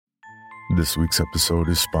This week's episode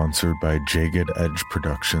is sponsored by Jagged Edge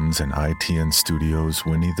Productions and ITN Studios'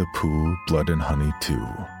 Winnie the Pooh, Blood and Honey 2,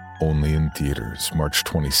 only in theaters March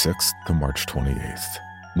 26th to March 28th.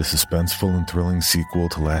 The suspenseful and thrilling sequel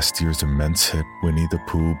to last year's immense hit Winnie the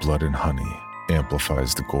Pooh, Blood and Honey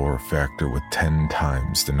amplifies the gore factor with 10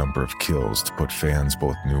 times the number of kills to put fans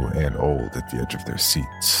both new and old at the edge of their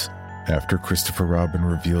seats. After Christopher Robin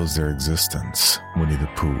reveals their existence, Winnie the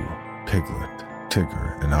Pooh, Piglet,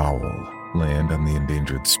 Tigger, and Owl land on the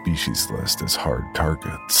endangered species list as hard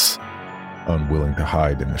targets. Unwilling to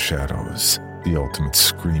hide in the shadows, the Ultimate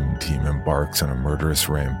Scream Team embarks on a murderous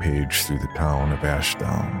rampage through the town of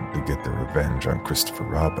Ashdown to get their revenge on Christopher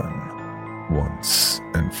Robin, once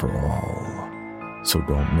and for all. So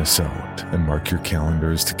don't miss out, and mark your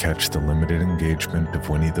calendars to catch the limited engagement of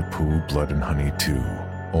Winnie the Pooh, Blood and Honey 2,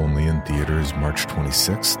 only in theaters March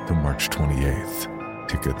 26th to March 28th.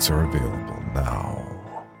 Tickets are available now.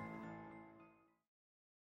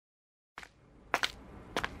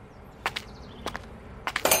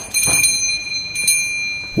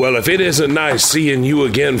 Well, if it isn't nice seeing you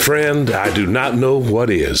again, friend, I do not know what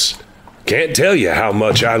is. Can't tell you how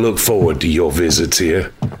much I look forward to your visits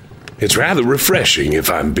here. It's rather refreshing, if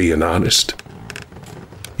I'm being honest.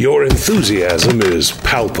 Your enthusiasm is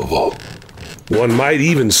palpable. One might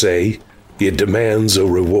even say it demands a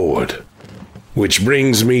reward. Which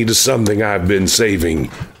brings me to something I've been saving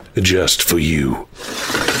just for you.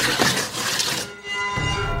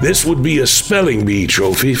 This would be a spelling bee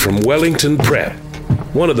trophy from Wellington Prep,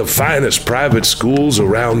 one of the finest private schools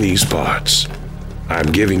around these parts. I'm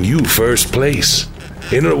giving you first place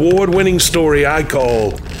in an award-winning story I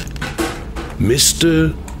call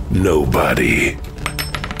Mr. Nobody.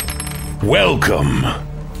 Welcome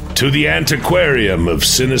to the antiquarium of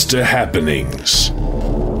sinister happenings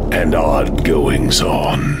and odd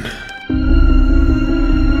goings-on.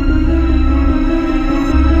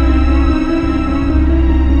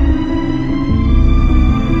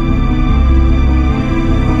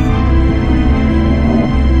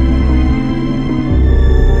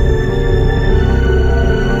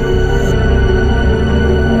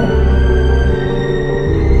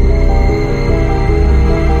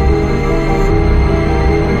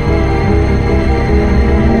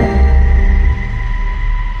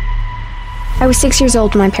 I was 6 years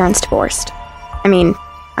old when my parents divorced. I mean,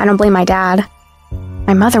 I don't blame my dad.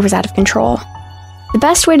 My mother was out of control. The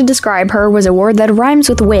best way to describe her was a word that rhymes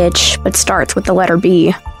with witch, but starts with the letter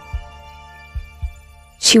B.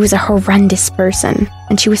 She was a horrendous person,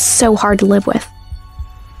 and she was so hard to live with.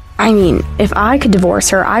 I mean, if I could divorce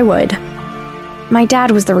her, I would. My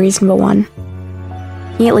dad was the reasonable one.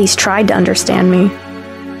 He at least tried to understand me.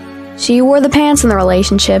 She wore the pants in the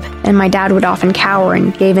relationship, and my dad would often cower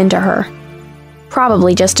and gave in to her.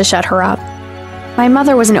 Probably just to shut her up. My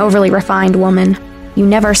mother was an overly refined woman. You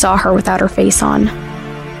never saw her without her face on.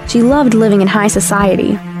 She loved living in high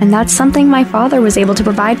society, and that's something my father was able to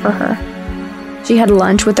provide for her. She had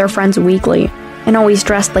lunch with her friends weekly, and always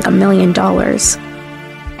dressed like $1 million.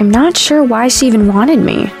 I'm not sure why she even wanted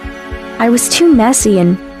me. I was too messy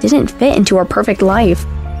and didn't fit into her perfect life.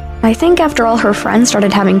 I think after all her friends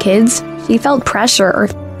started having kids, she felt pressure or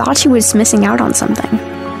thought she was missing out on something.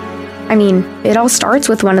 I mean, it all starts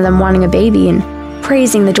with one of them wanting a baby and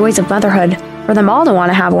praising the joys of motherhood for them all to want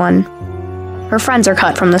to have one. Her friends are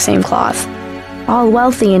cut from the same cloth, all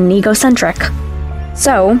wealthy and egocentric.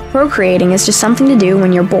 So, procreating is just something to do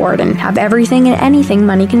when you're bored and have everything and anything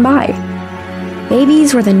money can buy.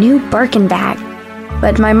 Babies were the new Birkin bag,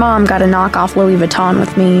 but my mom got a knockoff Louis Vuitton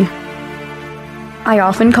with me. I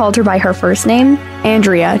often called her by her first name,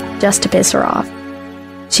 Andrea, just to piss her off.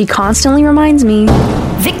 She constantly reminds me,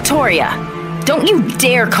 Victoria, don't you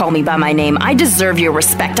dare call me by my name. I deserve your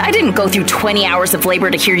respect. I didn't go through 20 hours of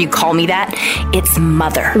labor to hear you call me that. It's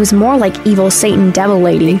Mother. It was more like evil Satan devil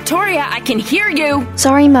lady. Victoria, I can hear you.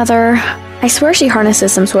 Sorry, Mother. I swear she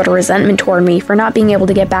harnesses some sort of resentment toward me for not being able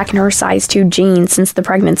to get back in her size 2 jeans since the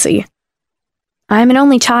pregnancy. I'm an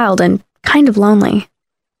only child and kind of lonely.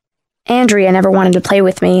 Andrea never wanted to play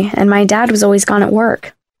with me, and my dad was always gone at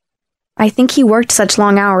work. I think he worked such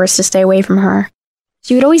long hours to stay away from her.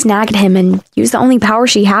 She would always nag at him and use the only power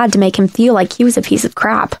she had to make him feel like he was a piece of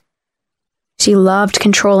crap. She loved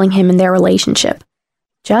controlling him in their relationship,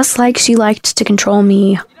 just like she liked to control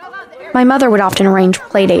me. My mother would often arrange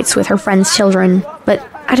playdates with her friends' children, but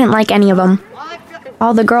I didn't like any of them.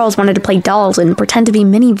 All the girls wanted to play dolls and pretend to be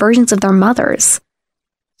mini versions of their mothers.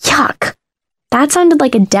 Yuck! That sounded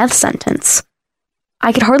like a death sentence.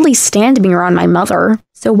 I could hardly stand being around my mother,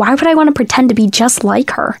 so why would I want to pretend to be just like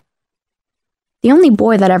her? The only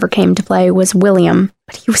boy that ever came to play was William,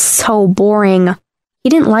 but he was so boring. He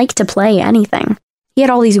didn't like to play anything. He had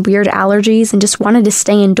all these weird allergies and just wanted to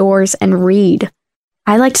stay indoors and read.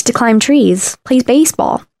 I liked to climb trees, play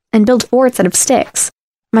baseball, and build forts out of sticks.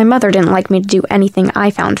 My mother didn't like me to do anything I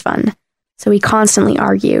found fun, so we constantly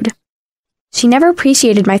argued. She never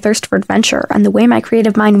appreciated my thirst for adventure and the way my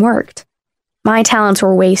creative mind worked. My talents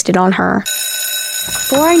were wasted on her.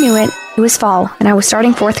 Before I knew it was fall, and I was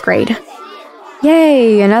starting 4th grade.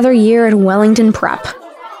 Yay, another year at Wellington Prep.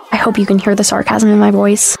 I hope you can hear the sarcasm in my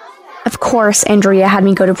voice. Of course, Andrea had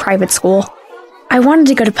me go to private school. I wanted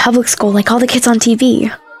to go to public school like all the kids on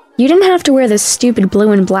TV. You didn't have to wear this stupid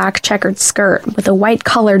blue and black checkered skirt with a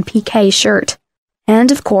white-colored PK shirt.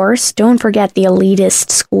 And of course, don't forget the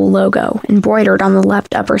elitist school logo embroidered on the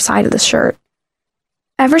left upper side of the shirt.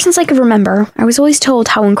 Ever since I could remember, I was always told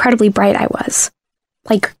how incredibly bright I was.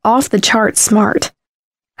 Like, off the charts smart.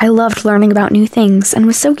 I loved learning about new things and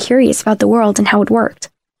was so curious about the world and how it worked.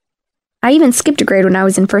 I even skipped a grade when I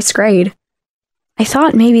was in 1st grade. I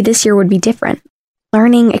thought maybe this year would be different.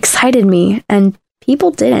 Learning excited me, and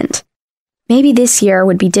people didn't. Maybe this year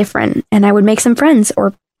would be different, and I would make some friends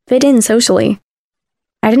or fit in socially.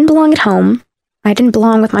 I didn't belong at home. I didn't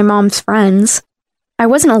belong with my mom's friends. I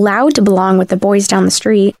wasn't allowed to belong with the boys down the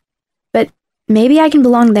street. But maybe I can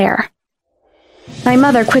belong there. My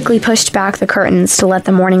mother quickly pushed back the curtains to let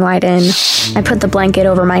the morning light in. I put the blanket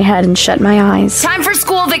over my head and shut my eyes. Time for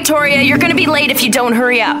school, Victoria. You're gonna be late if you don't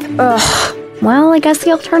hurry up. Ugh. Well, I guess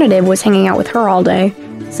the alternative was hanging out with her all day,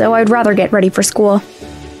 so I'd rather get ready for school.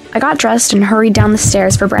 I got dressed and hurried down the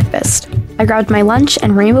stairs for breakfast. I grabbed my lunch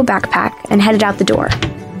and rainbow backpack and headed out the door.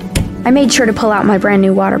 I made sure to pull out my brand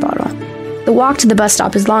new water bottle. The walk to the bus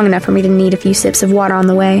stop is long enough for me to need a few sips of water on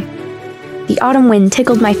the way. The autumn wind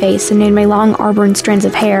tickled my face and made my long auburn strands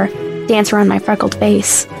of hair dance around my freckled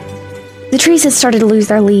face. The trees had started to lose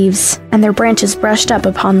their leaves, and their branches brushed up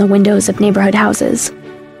upon the windows of neighborhood houses.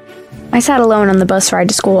 I sat alone on the bus ride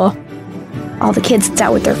to school. All the kids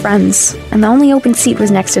sat with their friends, and the only open seat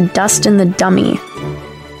was next to Dustin the dummy.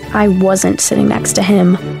 I wasn't sitting next to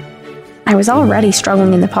him. I was already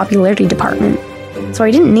struggling in the popularity department, so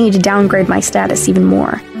I didn't need to downgrade my status even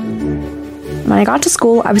more. When I got to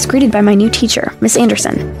school, I was greeted by my new teacher, Miss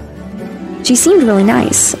Anderson. She seemed really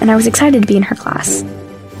nice, and I was excited to be in her class.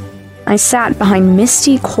 I sat behind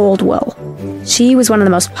Misty Coldwell. She was one of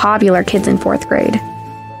the most popular kids in 4th grade.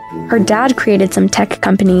 Her dad created some tech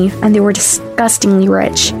company, and they were disgustingly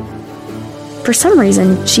rich. For some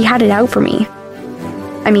reason, she had it out for me.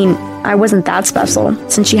 I mean, I wasn't that special,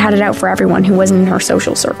 since she had it out for everyone who wasn't in her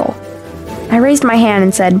social circle. I raised my hand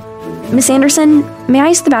and said, "Miss Anderson, may I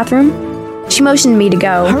use the bathroom?" She motioned me to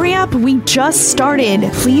go. Hurry up, we just started.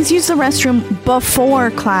 Please use the restroom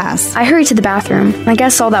before class. I hurried to the bathroom. I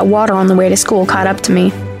guess all that water on the way to school caught up to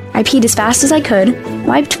me. I peed as fast as I could,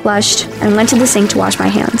 wiped, flushed, and went to the sink to wash my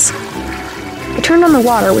hands. I turned on the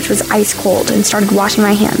water, which was ice cold, and started washing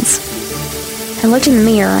my hands. I looked in the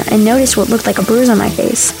mirror and noticed what looked like a bruise on my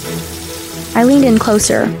face. I leaned in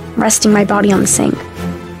closer, resting my body on the sink.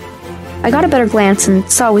 I got a better glance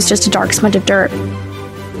and saw it was just a dark smudge of dirt.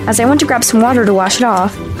 As I went to grab some water to wash it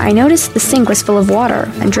off, I noticed the sink was full of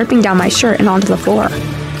water and dripping down my shirt and onto the floor.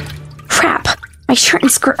 Crap! My shirt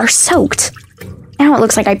and skirt are soaked! Now it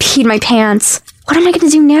looks like I peed my pants. What am I gonna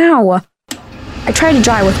do now? I tried to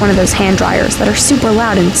dry with one of those hand dryers that are super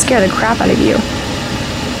loud and scare the crap out of you.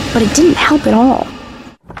 But it didn't help at all.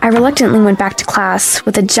 I reluctantly went back to class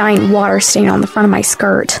with a giant water stain on the front of my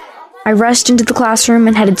skirt. I rushed into the classroom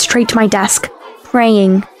and headed straight to my desk,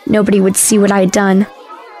 praying nobody would see what I had done.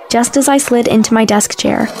 Just as I slid into my desk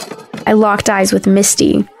chair, I locked eyes with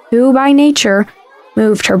Misty, who, by nature,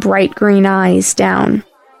 moved her bright green eyes down,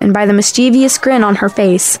 and by the mischievous grin on her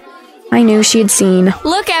face, I knew she had seen.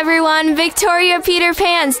 Look, everyone, Victoria Peter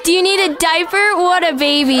Pans. Do you need a diaper? What a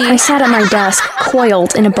baby. I sat at my desk,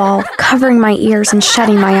 coiled in a ball, covering my ears and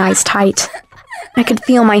shutting my eyes tight. I could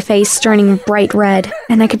feel my face turning bright red,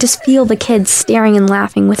 and I could just feel the kids staring and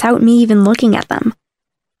laughing without me even looking at them.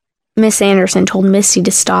 Miss Anderson told Misty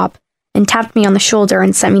to stop, and tapped me on the shoulder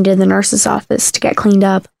and sent me to the nurse's office to get cleaned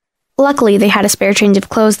up. Luckily, they had a spare change of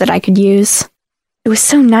clothes that I could use. It was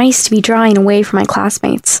so nice to be dry and away from my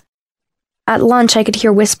classmates. At lunch, I could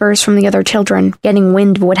hear whispers from the other children, getting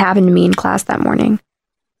wind of what happened to me in class that morning.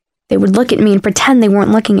 They would look at me and pretend they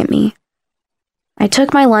weren't looking at me. I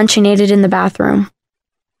took my lunch and ate it in the bathroom.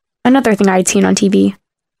 Another thing I'd seen on TV.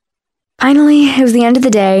 Finally, it was the end of the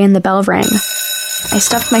day and the bell rang. I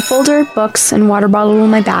stuffed my folder, books, and water bottle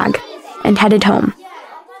in my bag and headed home.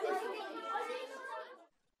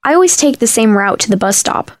 I always take the same route to the bus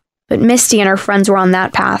stop, but Misty and her friends were on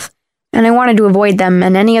that path, and I wanted to avoid them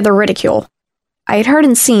and any other ridicule. I had heard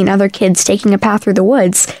and seen other kids taking a path through the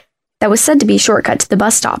woods that was said to be a shortcut to the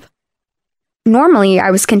bus stop. Normally,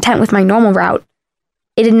 I was content with my normal route.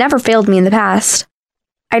 It had never failed me in the past.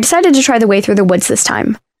 I decided to try the way through the woods this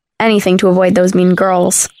time. Anything to avoid those mean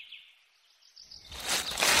girls.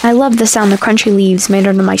 I loved the sound the crunchy leaves made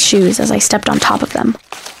under my shoes as I stepped on top of them.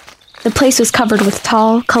 The place was covered with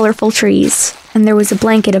tall, colorful trees, and there was a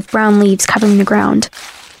blanket of brown leaves covering the ground.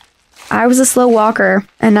 I was a slow walker,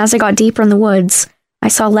 and as I got deeper in the woods, I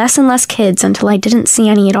saw less and less kids until I didn't see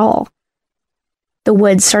any at all. The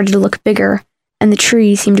woods started to look bigger, and the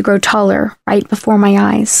trees seemed to grow taller right before my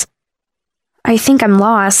eyes. I think I'm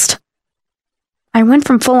lost. I went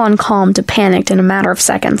from full-on calm to panicked in a matter of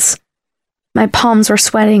seconds. My palms were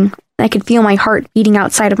sweating, and I could feel my heart beating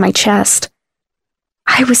outside of my chest.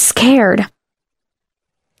 I was scared.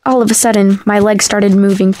 All of a sudden, my legs started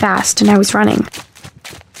moving fast, and I was running.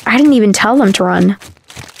 I didn't even tell them to run.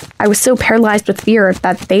 I was so paralyzed with fear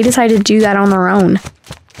that they decided to do that on their own.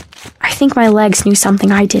 I think my legs knew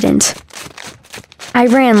something I didn't. I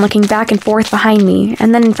ran, looking back and forth behind me,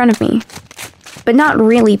 and then in front of me, but not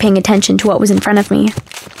really paying attention to what was in front of me.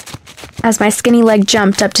 As my skinny leg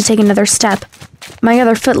jumped up to take another step, my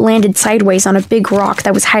other foot landed sideways on a big rock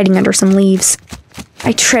that was hiding under some leaves.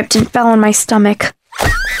 I tripped and fell on my stomach.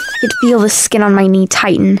 I could feel the skin on my knee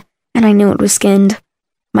tighten, and I knew it was skinned.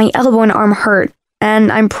 My elbow and arm hurt,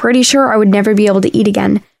 and I'm pretty sure I would never be able to eat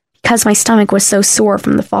again because my stomach was so sore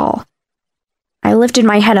from the fall. I lifted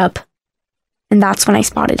my head up, and that's when I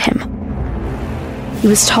spotted him. He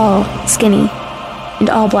was tall, skinny, and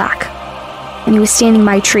all black, and he was standing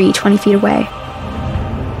by a tree 20 feet away.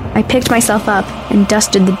 I picked myself up and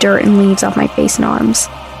dusted the dirt and leaves off my face and arms.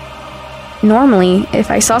 Normally, if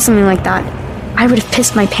I saw something like that, I would have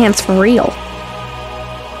pissed my pants for real.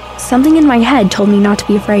 Something in my head told me not to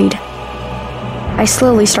be afraid. I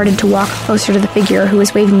slowly started to walk closer to the figure who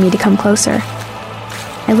was waving me to come closer.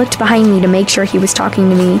 I looked behind me to make sure he was talking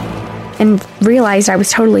to me, and realized I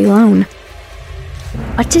was totally alone.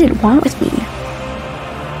 What did it want with me?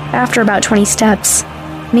 After about 20 steps,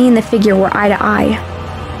 me and the figure were eye to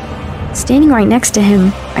eye. Standing right next to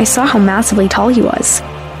him, I saw how massively tall he was.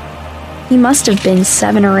 He must have been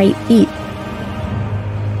 7 or 8 feet.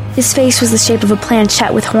 His face was the shape of a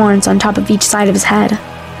planchette with horns on top of each side of his head.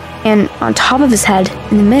 And on top of his head,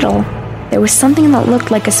 in the middle, there was something that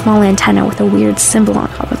looked like a small antenna with a weird symbol on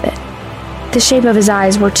top of it. The shape of his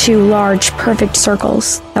eyes were 2 large, perfect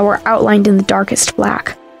circles that were outlined in the darkest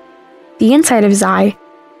black. The inside of his eye,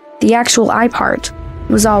 the actual eye part,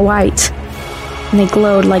 was all white, and they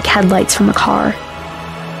glowed like headlights from a car.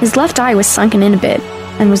 His left eye was sunken in a bit,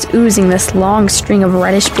 and was oozing this long string of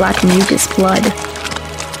reddish-black mucus blood.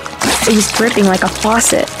 It was dripping like a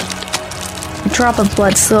faucet. A drop of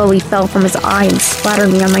blood slowly fell from his eye and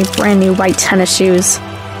splattered me on my brand-new white tennis shoes.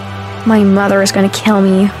 My mother is going to kill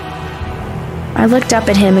me. I looked up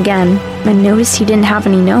at him again and noticed he didn't have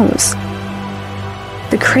any nose.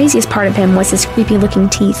 The craziest part of him was his creepy-looking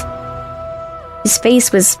teeth. His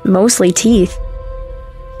face was mostly teeth.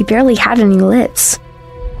 He barely had any lips.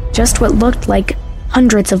 Just what looked like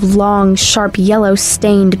hundreds of long, sharp,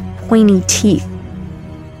 yellow-stained, pointy teeth.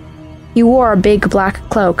 He wore a big black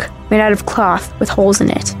cloak made out of cloth with holes in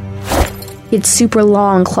it. He had super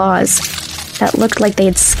long claws that looked like they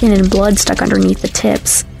had skin and blood stuck underneath the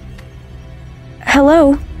tips.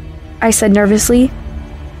 "Hello," I said nervously.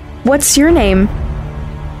 "What's your name?"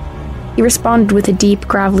 He responded with a deep,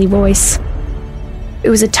 gravelly voice. It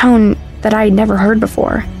was a tone that I had never heard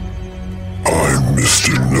before. "I'm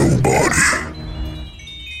Mr. Nobody."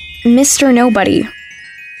 Mr. Nobody.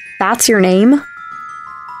 That's your name?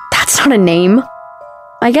 That's not a name.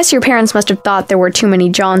 I guess your parents must have thought there were too many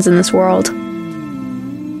Johns in this world.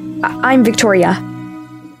 I'm Victoria.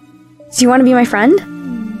 Do you want to be my friend?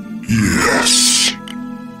 Yes.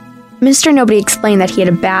 Mr. Nobody explained that he had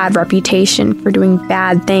a bad reputation for doing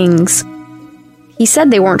bad things. He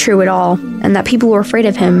said they weren't true at all, and that people were afraid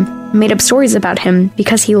of him and made up stories about him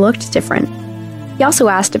because he looked different. He also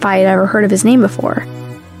asked if I had ever heard of his name before.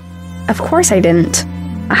 Of course I didn't.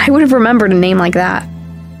 I would have remembered a name like that.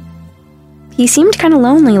 He seemed kind of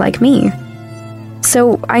lonely like me,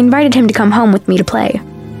 so I invited him to come home with me to play.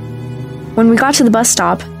 When we got to the bus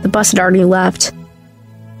stop, the bus had already left.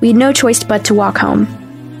 We had no choice but to walk home.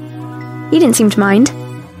 He didn't seem to mind.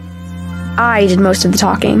 I did most of the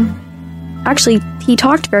talking. Actually, he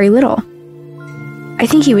talked very little. I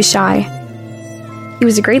think he was shy. He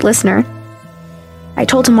was a great listener. I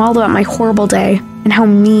told him all about my horrible day and how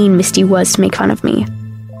mean Misty was to make fun of me.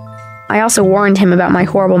 I also warned him about my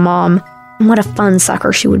horrible mom and what a fun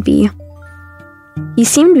sucker she would be. He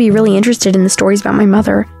seemed to be really interested in the stories about my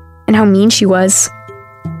mother and how mean she was.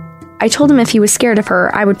 I told him if he was scared of her,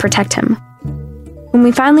 I would protect him. When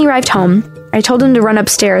we finally arrived home, I told him to run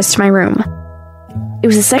upstairs to my room. It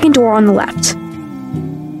was the second door on the left.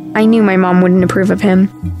 I knew my mom wouldn't approve of him.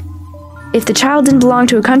 If the child didn't belong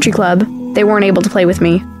to a country club, they weren't able to play with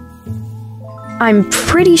me. I'm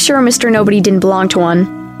pretty sure Mr. Nobody didn't belong to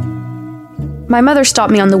one. My mother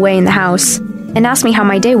stopped me on the way in the house and asked me how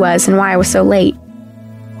my day was and why I was so late.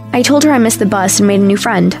 I told her I missed the bus and made a new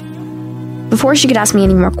friend. Before she could ask me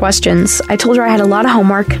any more questions, I told her I had a lot of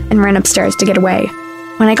homework and ran upstairs to get away.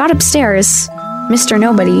 When I got upstairs, Mr.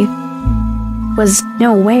 Nobody was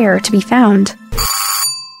nowhere to be found.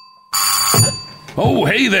 Oh,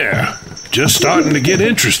 hey there. Just starting to get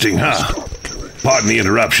interesting, huh? Pardon the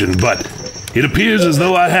interruption, but it appears as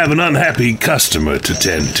though I have an unhappy customer to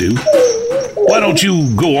tend to. Why don't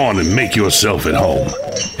you go on and make yourself at home,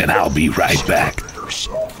 and I'll be right back.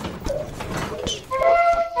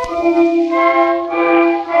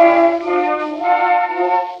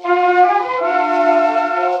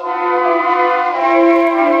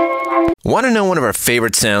 Want to know one of our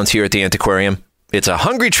favorite sounds here at the Antiquarium? It's a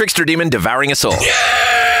hungry trickster demon devouring a soul.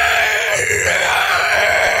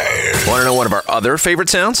 Want to know one of our other favorite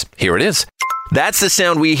sounds? Here it is. That's the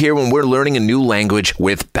sound we hear when we're learning a new language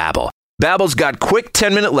with Babbel. Babbel's got quick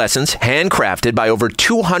 10-minute lessons, handcrafted by over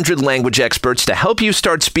 200 language experts to help you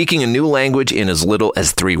start speaking a new language in as little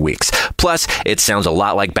as 3 weeks. Plus, it sounds a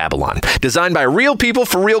lot like Babylon, designed by real people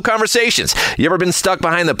for real conversations. You ever been stuck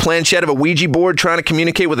behind the planchette of a Ouija board trying to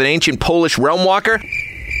communicate with an ancient Polish realm walker?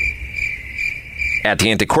 At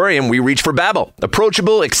the Antiquarium, we reach for Babbel.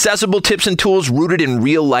 Approachable, accessible tips and tools rooted in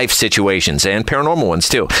real-life situations, and paranormal ones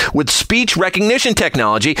too, with speech recognition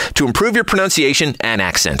technology to improve your pronunciation and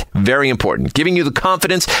accent. Very important, giving you the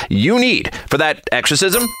confidence you need for that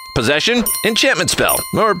exorcism, possession, enchantment spell,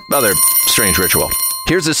 or other strange ritual.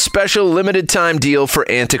 Here's a special limited-time deal for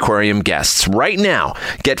Antiquarium guests. Right now,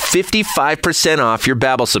 get 55% off your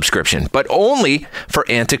Babbel subscription, but only for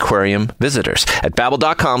Antiquarium visitors at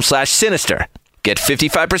babbel.com/sinister. Get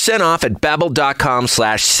 55% off at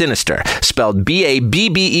babbel.com/sinister, spelled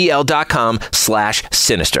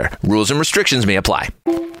BABBEL.com/sinister. Rules and restrictions may apply.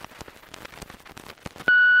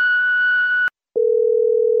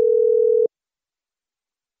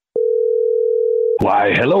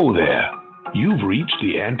 Why, hello there. You've reached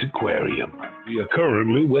the Antiquarium. We are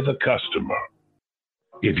currently with a customer.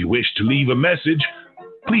 If you wish to leave a message,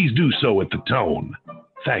 please do so at the tone.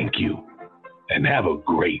 Thank you, and have a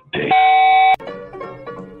great day.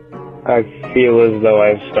 I feel as though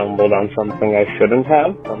I've stumbled on something I shouldn't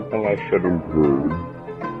have,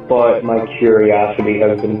 but my curiosity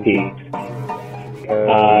has been piqued.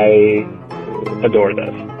 I adore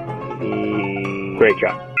this. Great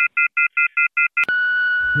job.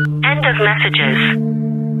 End of messages.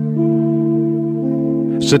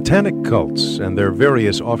 Satanic cults and their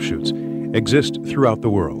various offshoots exist throughout the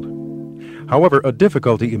world. However, a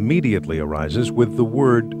difficulty immediately arises with the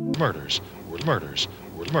word murders, murders,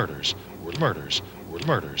 murders, murders,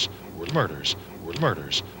 murders, murders,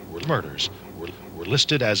 murders, murders, were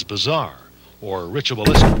listed as bizarre or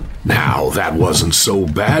ritualistic. Now that wasn't so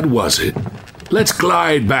bad, was it? Let's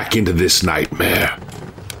glide back into this nightmare,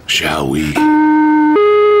 shall we?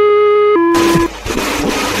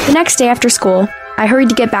 The next day after school, I hurried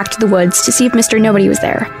to get back to the woods to see if Mr. Nobody was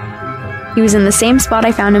there. He was in the same spot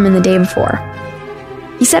I found him in the day before.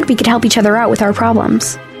 He said we could help each other out with our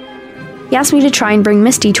problems. He asked me to try and bring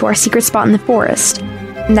Misty to our secret spot in the forest,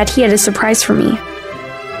 and that he had a surprise for me.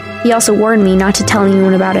 He also warned me not to tell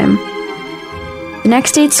anyone about him. The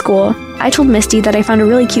next day at school, I told Misty that I found a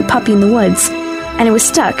really cute puppy in the woods, and it was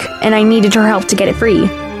stuck, and I needed her help to get it free.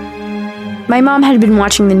 My mom had been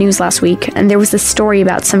watching the news last week, and there was this story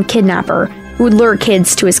about some kidnapper who would lure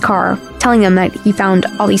kids to his car, telling them that he found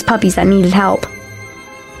all these puppies that needed help.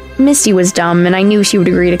 Misty was dumb, and I knew she would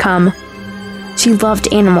agree to come. She loved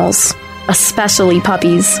animals, especially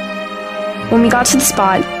puppies. When we got to the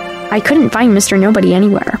spot, I couldn't find Mr. Nobody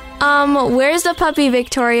anywhere. Where's the puppy,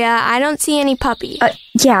 Victoria? I don't see any puppy.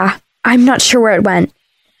 Yeah, I'm not sure where it went.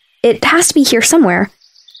 It has to be here somewhere.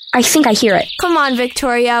 I think I hear it. Come on,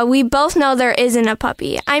 Victoria. We both know there isn't a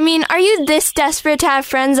puppy. I mean, are you this desperate to have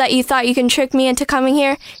friends that you thought you can trick me into coming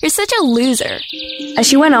here? You're such a loser. As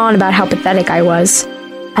she went on about how pathetic I was,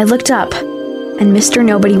 I looked up, and Mr.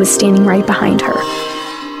 Nobody was standing right behind her.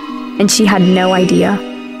 And she had no idea.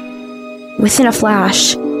 Within a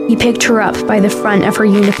flash, he picked her up by the front of her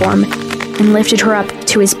uniform and lifted her up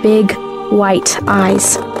to his big, white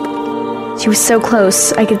eyes. She was so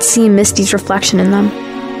close, I could see Misty's reflection in them.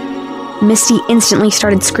 Misty instantly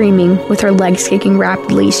started screaming. With her legs kicking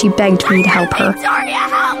rapidly, she begged me to help her. Victoria,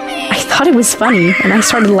 help me! I thought it was funny, and I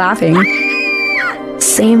started laughing.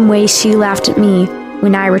 Same way she laughed at me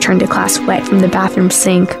when I returned to class wet from the bathroom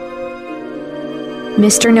sink.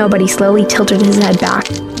 Mr. Nobody slowly tilted his head back,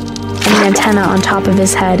 and the antenna on top of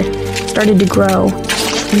his head started to grow,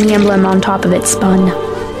 and the emblem on top of it spun.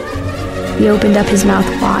 He opened up his mouth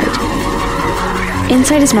wide.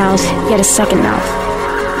 Inside his mouth, he had a second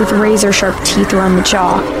mouth, with razor-sharp teeth around the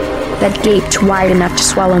jaw that gaped wide enough to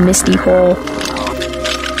swallow Misty whole.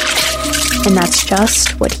 And that's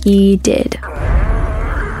just what he did.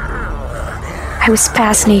 I was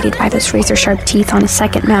fascinated by those razor-sharp teeth on his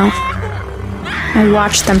second mouth. I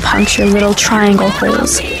watched them puncture little triangle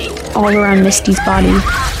holes all around Misty's body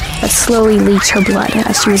that slowly leaked her blood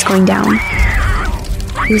as she was going down.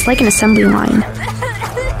 It was like an assembly line.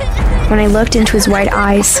 When I looked into his white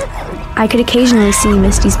eyes, I could occasionally see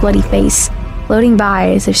Misty's bloody face floating by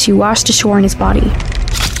as if she washed ashore in his body.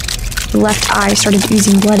 The left eye started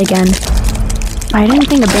oozing blood again. I didn't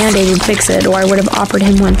think a Band-Aid would fix it, or I would have offered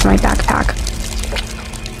him one for my backpack.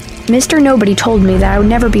 Mr. Nobody told me that I would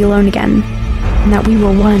never be alone again, and that we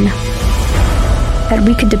were one. That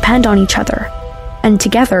we could depend on each other, and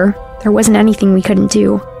together, there wasn't anything we couldn't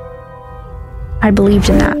do. I believed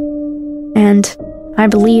in that, and I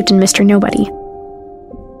believed in Mr. Nobody.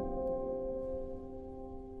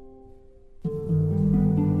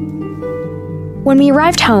 When we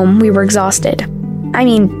arrived home, we were exhausted. I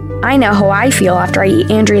mean, I know how I feel after I eat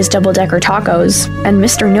Andrea's double-decker tacos, and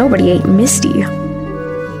Mr. Nobody ate Misty.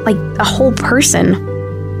 Like a whole person.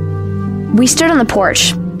 We stood on the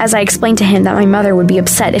porch, as I explained to him that my mother would be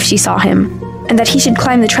upset if she saw him, and that he should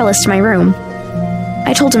climb the trellis to my room.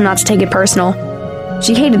 I told him not to take it personal.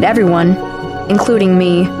 She hated everyone, including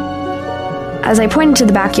me. As I pointed to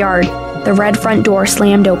the backyard, the red front door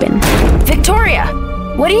slammed open. Victoria!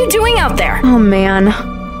 What are you doing out there? Oh man,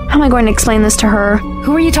 how am I going to explain this to her?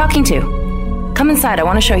 Who are you talking to? Come inside, I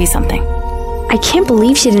want to show you something. I can't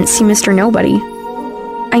believe she didn't see Mr. Nobody.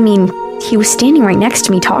 I mean, he was standing right next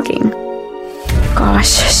to me talking.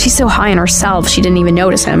 Gosh, she's so high on herself she didn't even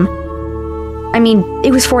notice him. I mean,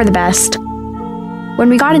 it was for the best. When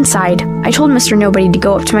we got inside, I told Mr. Nobody to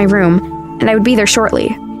go up to my room, and I would be there shortly.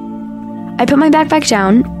 I put my backpack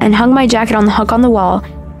down and hung my jacket on the hook on the wall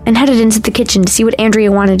and headed into the kitchen to see what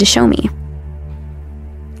Andrea wanted to show me.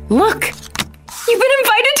 Look! You've been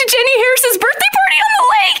invited to Jenny Harris's birthday party on the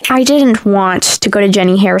lake! I didn't want to go to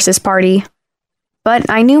Jenny Harris's party, but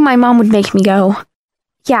I knew my mom would make me go.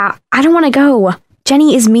 Yeah, I don't want to go.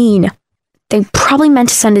 Jenny is mean. They probably meant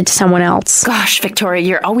to send it to someone else. Gosh, Victoria,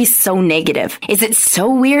 you're always so negative. Is it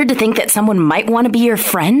so weird to think that someone might want to be your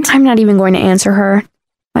friend? I'm not even going to answer her.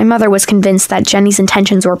 My mother was convinced that Jenny's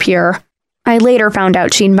intentions were pure. I later found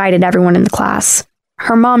out she invited everyone in the class.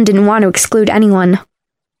 Her mom didn't want to exclude anyone.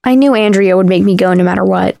 I knew Andrea would make me go no matter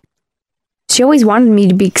what. She always wanted me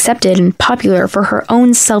to be accepted and popular for her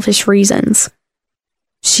own selfish reasons.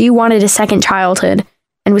 She wanted a second childhood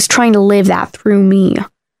and was trying to live that through me.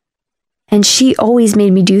 And she always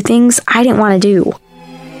made me do things I didn't want to do.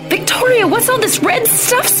 Victoria, what's all this red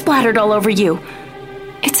stuff splattered all over you?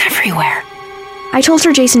 It's everywhere. I told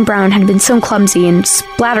her Jason Brown had been so clumsy and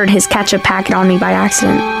splattered his ketchup packet on me by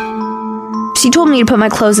accident. She told me to put my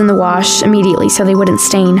clothes in the wash immediately so they wouldn't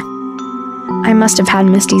stain. I must have had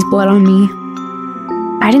Misty's blood on me.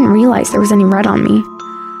 I didn't realize there was any red on me.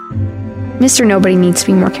 Mr. Nobody needs to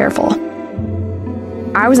be more careful.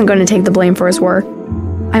 I wasn't going to take the blame for his work.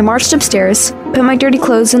 I marched upstairs, put my dirty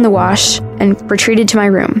clothes in the wash, and retreated to my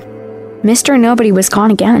room. Mr. Nobody was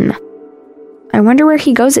gone again. I wonder where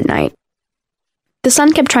he goes at night. The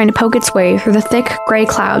sun kept trying to poke its way through the thick, gray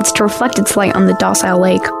clouds to reflect its light on the docile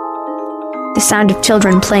lake. The sound of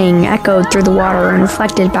children playing echoed through the water and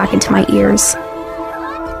reflected back into my ears.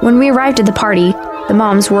 When we arrived at the party, the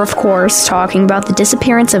moms were, of course, talking about the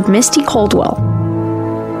disappearance of Misty Coldwell.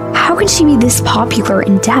 How could she be this popular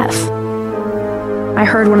and deaf? I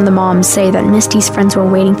heard one of the moms say that Misty's friends were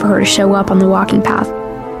waiting for her to show up on the walking path,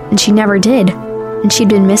 and she never did, and she'd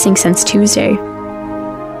been missing since Tuesday.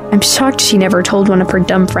 I'm shocked she never told one of her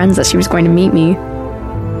dumb friends that she was going to meet me.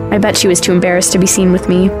 I bet she was too embarrassed to be seen with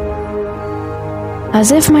me.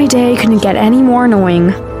 As if my day couldn't get any more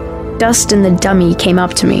annoying, Dustin the dummy came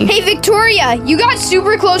up to me. Hey Victoria, you got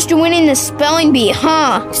super close to winning the spelling bee,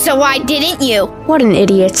 huh? So why didn't you? What an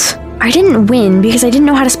idiot. I didn't win because I didn't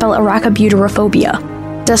know how to spell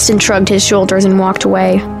arachibutyrophobia. Dustin shrugged his shoulders and walked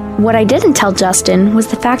away. What I didn't tell Dustin was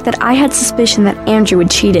the fact that I had suspicion that Andrew had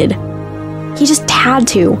cheated. He just had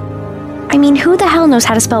to. I mean, who the hell knows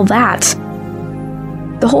how to spell that?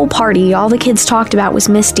 The whole party, all the kids talked about was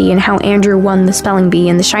Misty and how Andrew won the spelling bee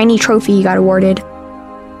and the shiny trophy he got awarded.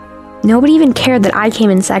 Nobody even cared that I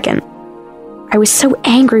came in second. I was so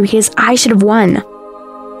angry because I should have won.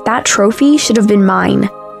 That trophy should have been mine,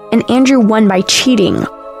 and Andrew won by cheating.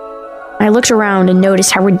 I looked around and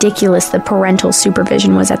noticed how ridiculous the parental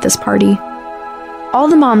supervision was at this party. All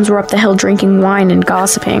the moms were up the hill drinking wine and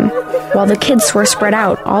gossiping, while the kids were spread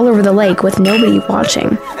out all over the lake with nobody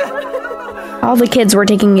watching. All the kids were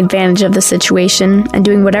taking advantage of the situation and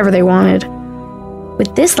doing whatever they wanted.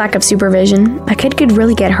 With this lack of supervision, a kid could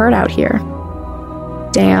really get hurt out here.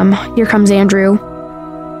 Damn, here comes Andrew.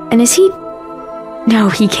 And is he...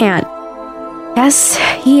 No, he can't. Yes,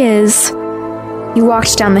 he is. He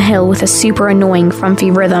walked down the hill with a super annoying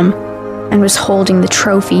frumpy rhythm and was holding the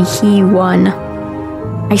trophy he won.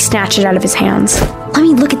 I snatched it out of his hands. Let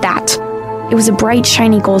me look at that. It was a bright,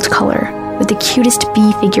 shiny gold color with the cutest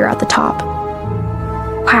bee figure at the top.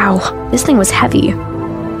 Wow, this thing was heavy.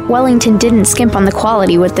 Wellington didn't skimp on the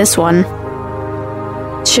quality with this one.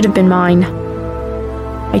 It should have been mine.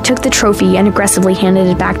 I took the trophy and aggressively handed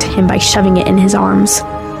it back to him by shoving it in his arms.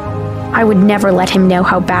 I would never let him know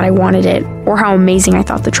how bad I wanted it, or how amazing I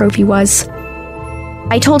thought the trophy was.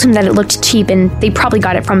 I told him that it looked cheap and they probably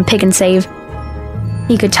got it from Pick and Save.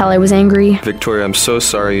 He could tell I was angry. Victoria, I'm so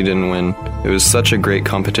sorry you didn't win. It was such a great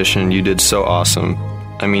competition and you did so awesome.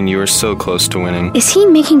 I mean, you were so close to winning. Is he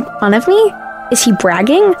making fun of me? Is he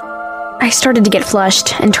bragging? I started to get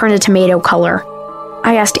flushed and turned a tomato color.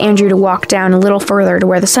 I asked Andrew to walk down a little further to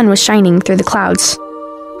where the sun was shining through the clouds.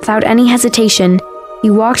 Without any hesitation, he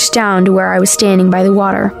walked down to where I was standing by the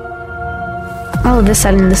water. All of a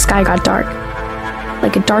sudden, the sky got dark.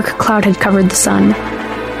 Like a dark cloud had covered the sun.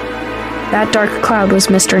 That dark cloud was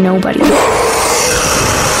Mr. Nobody.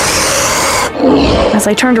 As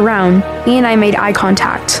I turned around, he and I made eye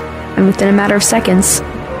contact, and within a matter of seconds,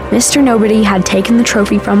 Mr. Nobody had taken the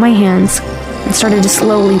trophy from my hands and started to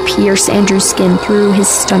slowly pierce Andrew's skin through his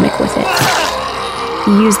stomach with it.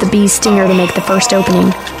 He used the bee's stinger to make the first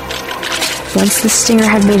opening. Once the stinger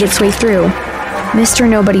had made its way through, Mr.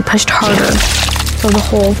 Nobody pushed harder, so the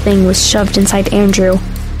whole thing was shoved inside Andrew,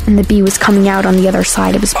 and the bee was coming out on the other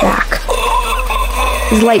side of his back.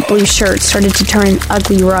 His light blue shirt started to turn an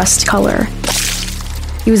ugly rust color.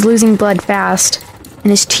 He was losing blood fast,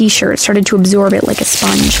 and his t-shirt started to absorb it like a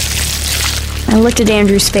sponge. I looked at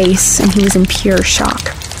Andrew's face, and he was in pure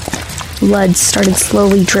shock. Blood started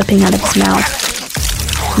slowly dripping out of his mouth.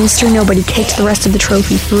 Mr. Nobody kicked the rest of the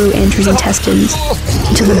trophy through Andrew's intestines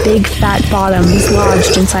until the big fat bottom was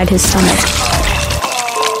lodged inside his stomach.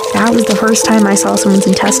 That was the first time I saw someone's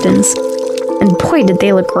intestines, and boy did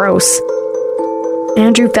they look gross.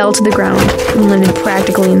 Andrew fell to the ground and landed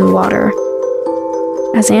practically in the water.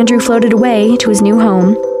 As Andrew floated away to his new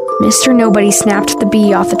home, Mr. Nobody snapped the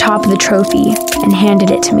bee off the top of the trophy and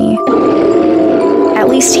handed it to me. At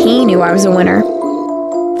least he knew I was a winner.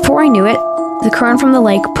 Before I knew it, the current from the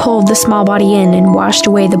lake pulled the small body in and washed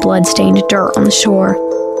away the blood-stained dirt on the shore.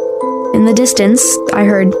 In the distance, I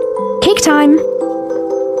heard, "Cake time!"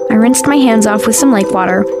 I rinsed my hands off with some lake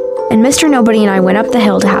water, and Mr. Nobody and I went up the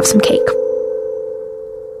hill to have some cake.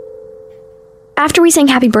 After we sang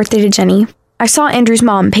happy birthday to Jenny, I saw Andrew's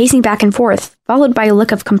mom pacing back and forth, followed by a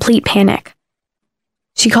look of complete panic.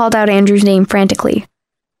 She called out Andrew's name frantically.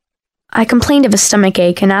 I complained of a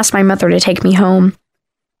stomachache and asked my mother to take me home.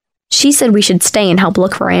 She said we should stay and help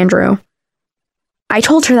look for Andrew. I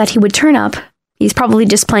told her that he would turn up. He's probably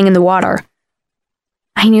just playing in the water.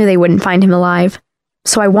 I knew they wouldn't find him alive,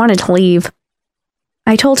 so I wanted to leave.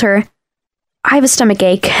 I told her, I have a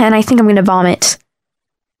stomachache and I think I'm going to vomit.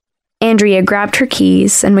 Andrea grabbed her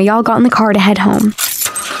keys, and we all got in the car to head home.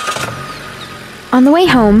 On the way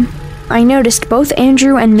home, I noticed both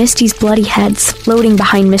Andrew and Misty's bloody heads floating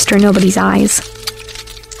behind Mr. Nobody's eyes.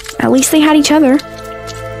 At least they had each other.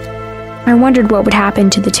 I wondered what would happen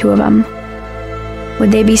to the two of them.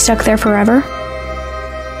 Would they be stuck there forever?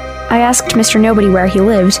 I asked Mr. Nobody where he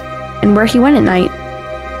lived, and where he went at night.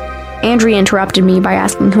 Andrea interrupted me by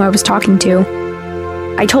asking who I was talking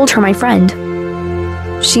to. I told her my friend.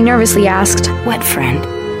 She nervously asked, "What friend?"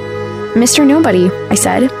 "Mr. Nobody," I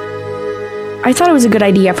said. I thought it was a good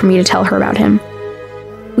idea for me to tell her about him.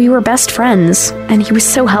 We were best friends, and he was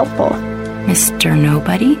so helpful. Mr.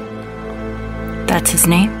 Nobody? That's his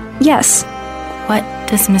name? Yes. What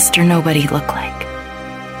does Mr. Nobody look like?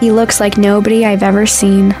 He looks like nobody I've ever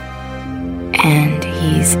seen. And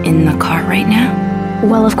he's in the car right now?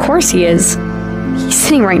 Well, of course he is. He's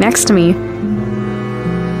sitting right next to me.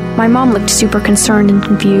 My mom looked super concerned and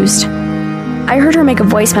confused. I heard her make a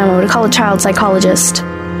voice memo to call a child psychologist.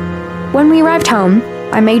 When we arrived home,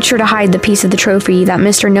 I made sure to hide the piece of the trophy that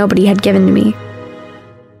Mr. Nobody had given to me.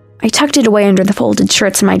 I tucked it away under the folded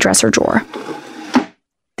shirts in my dresser drawer.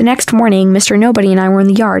 The next morning, Mr. Nobody and I were in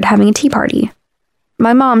the yard having a tea party.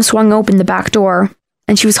 My mom swung open the back door,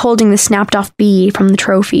 and she was holding the snapped-off bee from the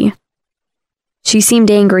trophy. She seemed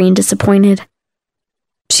angry and disappointed.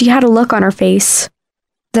 She had a look on her face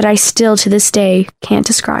that I still to this day can't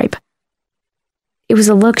describe. It was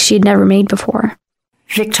a look she had never made before.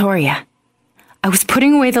 Victoria, I was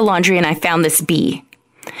putting away the laundry and I found this bee.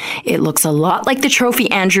 It looks a lot like the trophy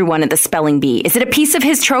Andrew won at the spelling bee. Is it a piece of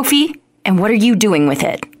his trophy? And what are you doing with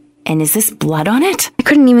it? And is this blood on it? I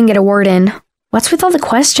couldn't even get a word in. What's with all the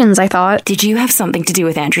questions, I thought? Did you have something to do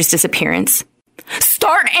with Andrew's disappearance?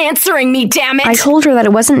 Start answering me, damn it! I told her that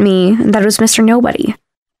it wasn't me, and that it was Mr. Nobody.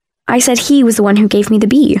 I said he was the one who gave me the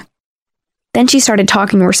bee. Then she started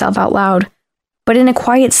talking to herself out loud, but in a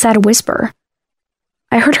quiet, sad whisper.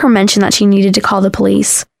 I heard her mention that she needed to call the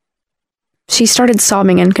police. She started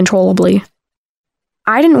sobbing uncontrollably.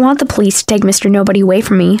 I didn't want the police to take Mr. Nobody away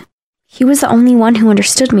from me. He was the only one who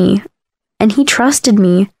understood me, and he trusted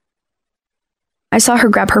me. I saw her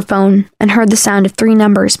grab her phone and heard the sound of 3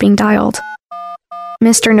 numbers being dialed.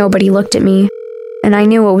 Mr. Nobody looked at me, and I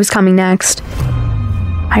knew what was coming next.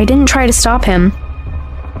 I didn't try to stop him.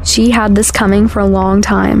 She had this coming for a long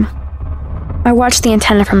time. I watched the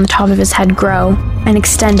antenna from the top of his head grow and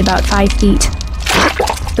extend about 5 feet.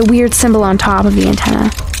 The weird symbol on top of the antenna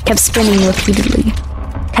kept spinning repeatedly,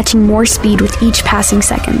 catching more speed with each passing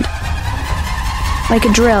second. Like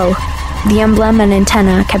a drill, the emblem and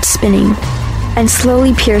antenna kept spinning and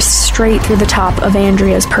slowly pierced straight through the top of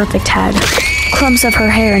Andrea's perfect head. Clumps of her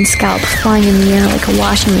hair and scalp flying in the air like a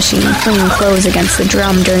washing machine flinging clothes against the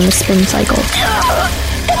drum during the spin cycle.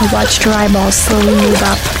 I watched her eyeballs slowly move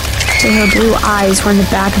up till her blue eyes were in the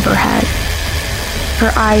back of her head.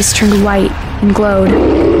 Her eyes turned white and glowed.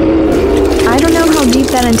 I don't know how deep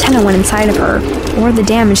that antenna went inside of her, or the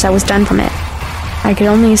damage that was done from it. I could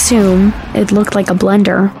only assume it looked like a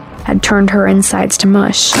blender had turned her insides to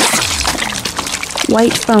mush.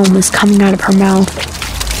 White foam was coming out of her mouth,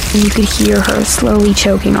 and you could hear her slowly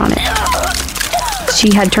choking on it.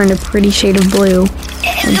 She had turned a pretty shade of blue,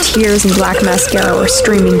 and tears and black mascara were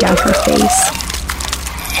streaming down her face.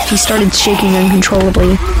 She started shaking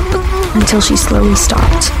uncontrollably until she slowly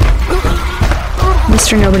stopped.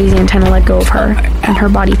 Mr. Nobody's antenna let go of her, and her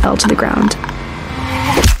body fell to the ground.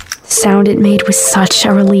 The sound it made was such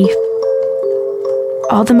a relief.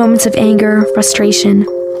 All the moments of anger, frustration,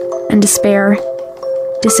 and despair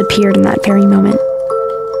disappeared in that very moment.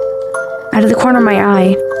 Out of the corner of my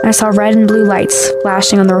eye, I saw red and blue lights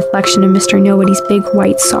flashing on the reflection of Mr. Nobody's big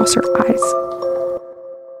white saucer eyes.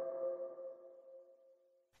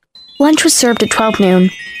 Lunch was served at 12 noon,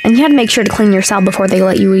 and you had to make sure to clean your cell before they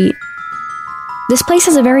let you eat. This place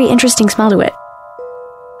has a very interesting smell to it.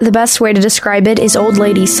 The best way to describe it is old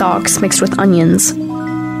lady socks mixed with onions.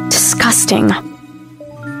 Disgusting.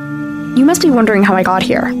 You must be wondering how I got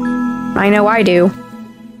here. I know I do.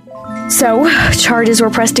 So, charges were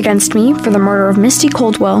pressed against me for the murder of Misty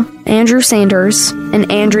Coldwell, Andrew Sanders,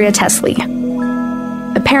 and Andrea Tesley.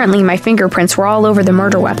 Apparently, my fingerprints were all over the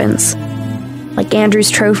murder weapons, like Andrew's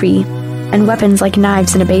trophy, and weapons like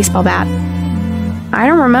knives and a baseball bat. I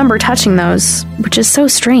don't remember touching those, which is so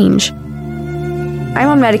strange. I'm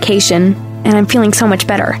on medication, and I'm feeling so much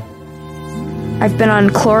better. I've been on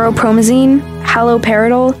chloropromazine,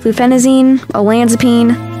 haloperidol, flufenazine,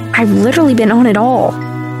 olanzapine. I've literally been on it all.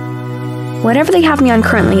 Whatever they have me on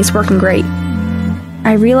currently is working great.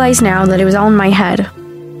 I realize now that it was all in my head,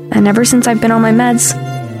 and ever since I've been on my meds,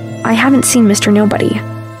 I haven't seen Mr. Nobody.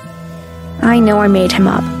 I know I made him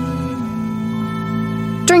up.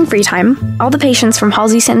 During free time, all the patients from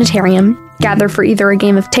Halsey Sanitarium gather for either a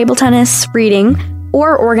game of table tennis, reading,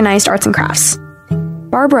 or organized arts and crafts.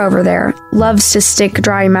 Barbara over there loves to stick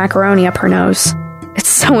dry macaroni up her nose. It's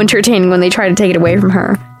so entertaining when they try to take it away from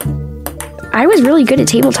her. I was really good at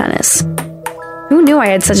table tennis. Who knew I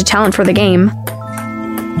had such a talent for the game?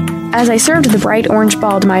 As I served the bright orange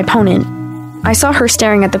ball to my opponent, I saw her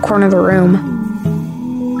staring at the corner of the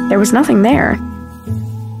room. There was nothing there.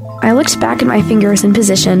 I looked back at my fingers in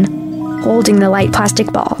position, holding the light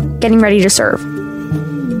plastic ball, getting ready to serve.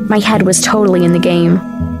 My head was totally in the game.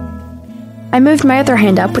 I moved my other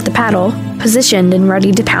hand up with the paddle, positioned and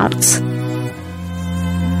ready to pounce.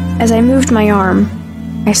 As I moved my arm,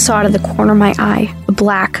 I saw out of the corner of my eye a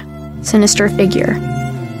black, sinister figure.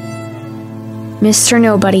 Mr.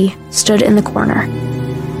 Nobody stood in the corner.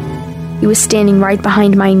 He was standing right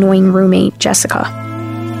behind my annoying roommate, Jessica.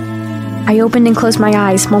 I opened and closed my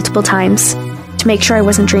eyes multiple times to make sure I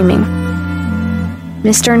wasn't dreaming.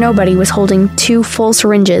 Mr. Nobody was holding 2 full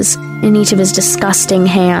syringes in each of his disgusting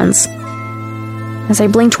hands. As I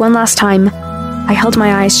blinked one last time, I held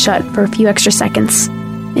my eyes shut for a few extra seconds,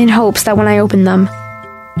 in hopes that when I opened them,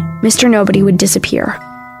 Mr. Nobody would disappear.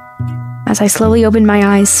 As I slowly opened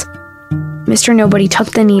my eyes, Mr. Nobody took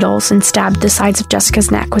the needles and stabbed the sides of Jessica's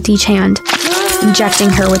neck with each hand, injecting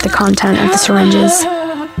her with the content of the syringes.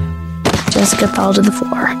 Jessica fell to the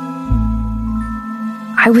floor.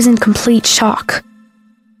 I was in complete shock.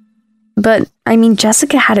 But,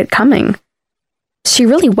 Jessica had it coming. She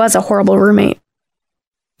really was a horrible roommate.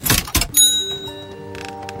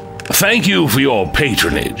 Thank you for your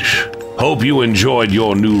patronage. Hope you enjoyed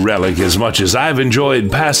your new relic as much as I've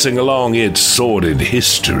enjoyed passing along its sordid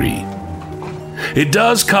history. It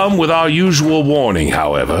does come with our usual warning,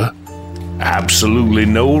 however. Absolutely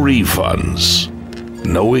no refunds,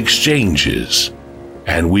 no exchanges,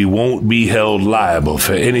 and we won't be held liable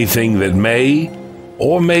for anything that may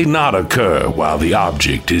or may not occur while the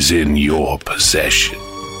object is in your possession.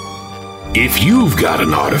 If you've got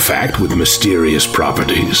an artifact with mysterious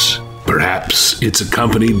properties, perhaps it's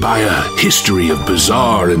accompanied by a history of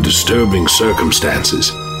bizarre and disturbing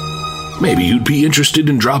circumstances, maybe you'd be interested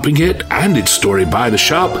in dropping it and its story by the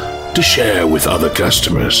shop to share with other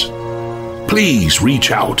customers. Please reach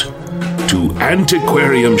out to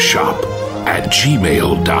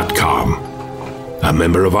antiquariumshop@gmail.com. A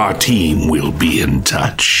member of our team will be in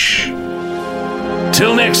touch.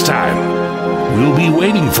 Till next time, we'll be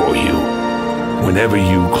waiting for you whenever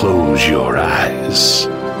you close your eyes,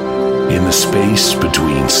 in the space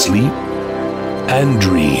between sleep and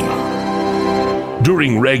dream.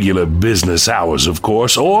 During regular business hours, of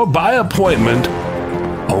course, or by appointment,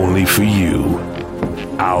 only for you,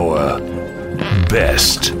 our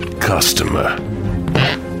best customer.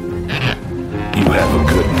 You have a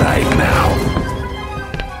good night now.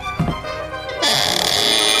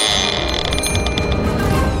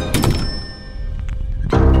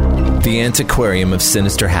 The Antiquarium of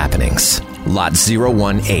Sinister Happenings, Lot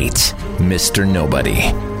 018, Mr.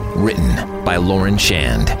 Nobody. Written by Lauren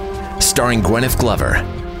Shand. Starring Gwyneth Glover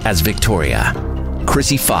as Victoria,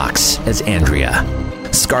 Chrissy Fox as Andrea,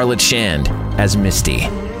 Scarlett Shand as Misty,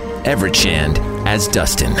 Everett Shand as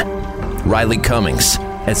Dustin, Riley Cummings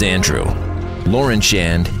as Andrew, Lauren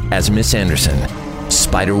Shand as Miss Anderson,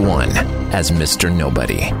 Spider-One as Mr.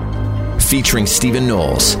 Nobody. Featuring Stephen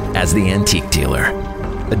Knowles as the Antique Dealer.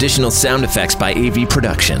 Additional sound effects by AV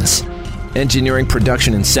Productions. Engineering,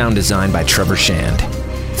 production, and sound design by Trevor Shand.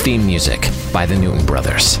 Theme music by the Newton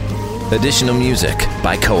Brothers. Additional music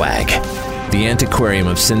by Coag. The Antiquarium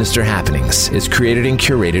of Sinister Happenings is created and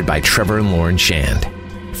curated by Trevor and Lauren Shand.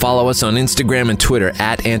 Follow us on Instagram and Twitter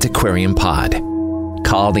 @AntiquariumPod.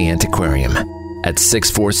 Call the Antiquarium at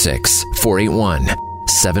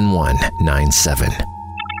 646-481-7197.